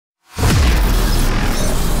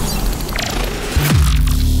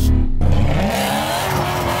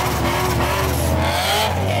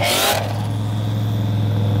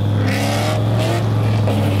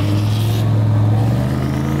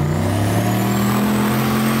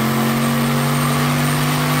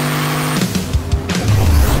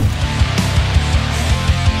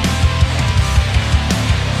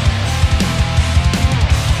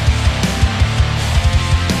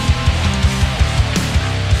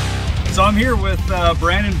So I'm here with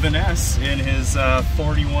Brandon Veness in his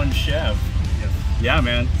 41 Chev. Yes. Yeah,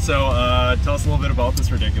 man. So tell us a little bit about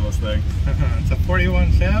this ridiculous thing. It's a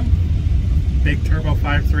 41 Chev, big turbo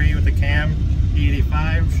 5.3 with a cam,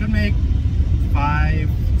 E85. Should make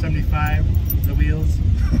 575 the wheels.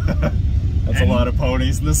 That's a lot of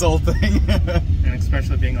ponies in this whole thing. And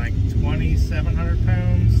especially being like 2,700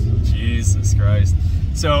 pounds. Jesus Christ.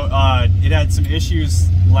 So it had some issues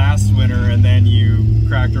last winter, and then you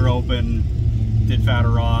cracked her open, did fatter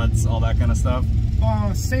rods, all that kind of stuff?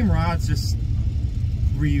 Same rods, just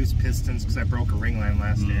reused pistons because I broke a ring line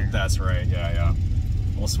last year. That's right, yeah.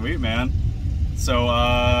 Well, sweet, man. So,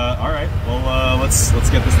 all right, well, let's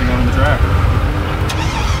get this thing on the track.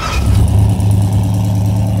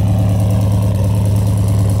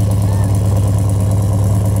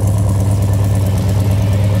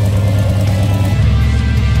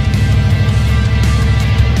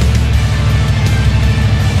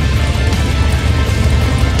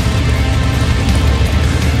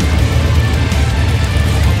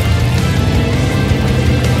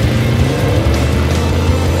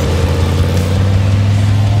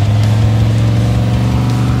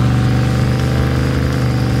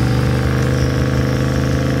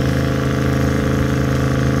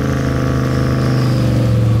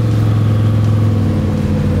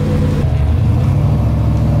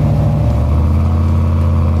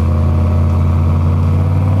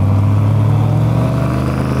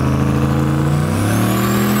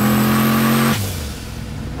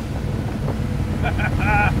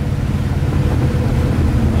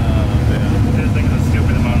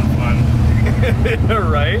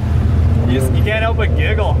 Right? You can't help but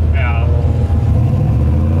giggle. Yeah.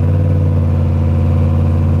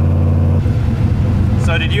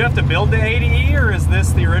 So did you have to build the 80E, or is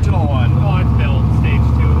this the original one? Oh, it's built stage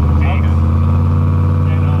 2. Okay.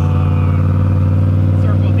 And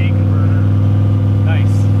circle D converter.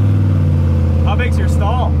 Nice. How big's your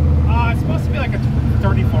stall? It's supposed to be like a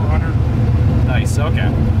 3,400. Nice,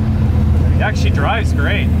 okay. It actually drives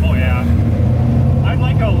great. Oh yeah. I'd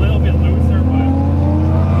like a little bit looser, but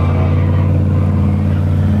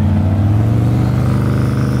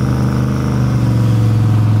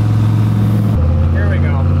here we go.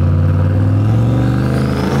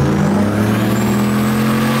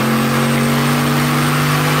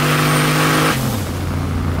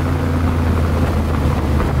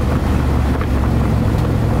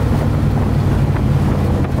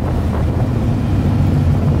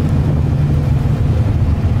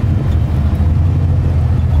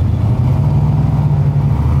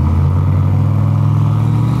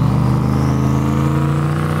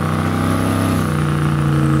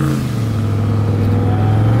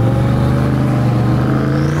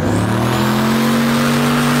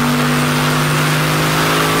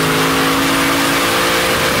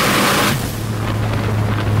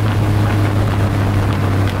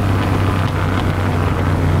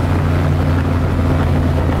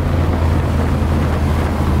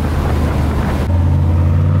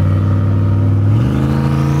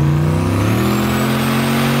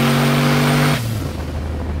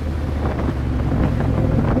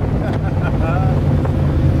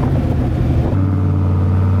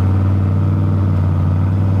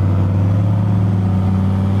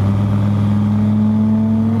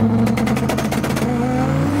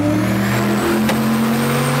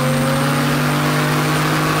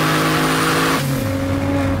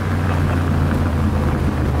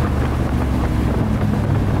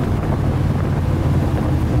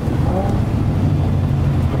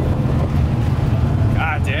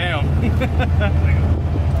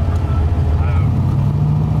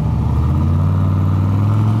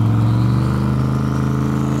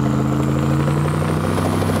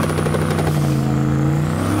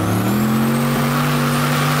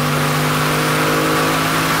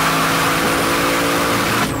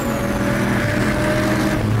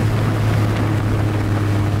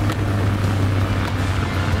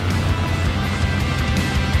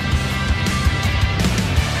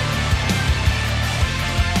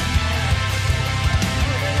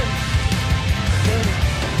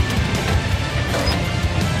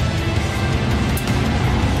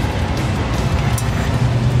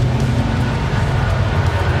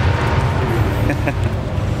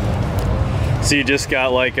 So you just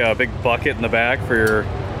got like a big bucket in the back for your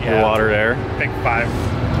water there? Big 5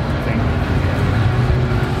 thing.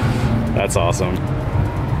 That's awesome.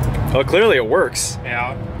 Well, clearly it works.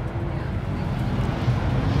 Yeah.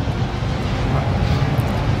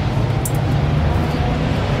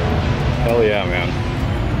 Hell yeah, man.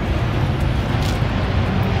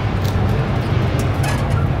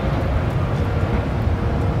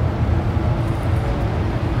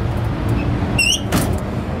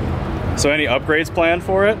 So any upgrades planned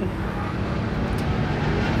for it?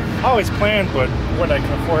 Always planned, but what I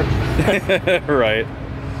can afford. Right.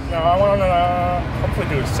 No, I want to hopefully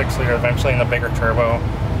do a 6-liter eventually in a bigger turbo.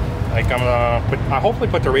 Like I'll hopefully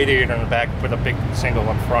put the radiator in the back, put a big single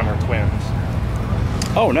up front or twins.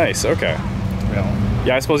 Oh, nice. Okay. Yeah.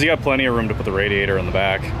 Yeah, I suppose you got plenty of room to put the radiator in the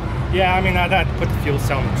back. Yeah, I mean, I'd have to put the fuel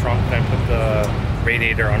cell in the trunk, then put the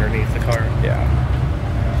radiator underneath the car. Yeah.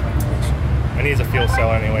 I need a fuel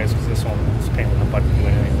cell anyways, because this one is a pain in the butt to do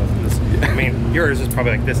anything with. This, I mean, yours is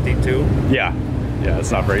probably like this deep too. Yeah. Yeah,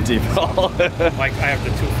 it's not very deep at all. Like I have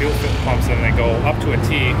the 2 fuel pumps and they go up to a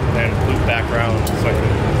T and then loop back around so I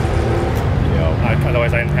can,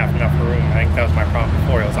 otherwise I didn't have enough room. I think that was my problem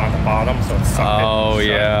before. It was on the bottom, so it sucked. Oh,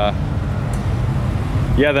 yeah.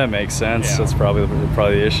 Yeah, that makes sense. Yeah. That's probably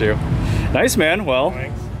the issue. Nice, man. Well,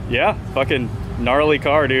 Thanks. yeah, fucking gnarly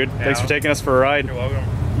car, dude. Yeah. Thanks for taking us for a ride. You're welcome.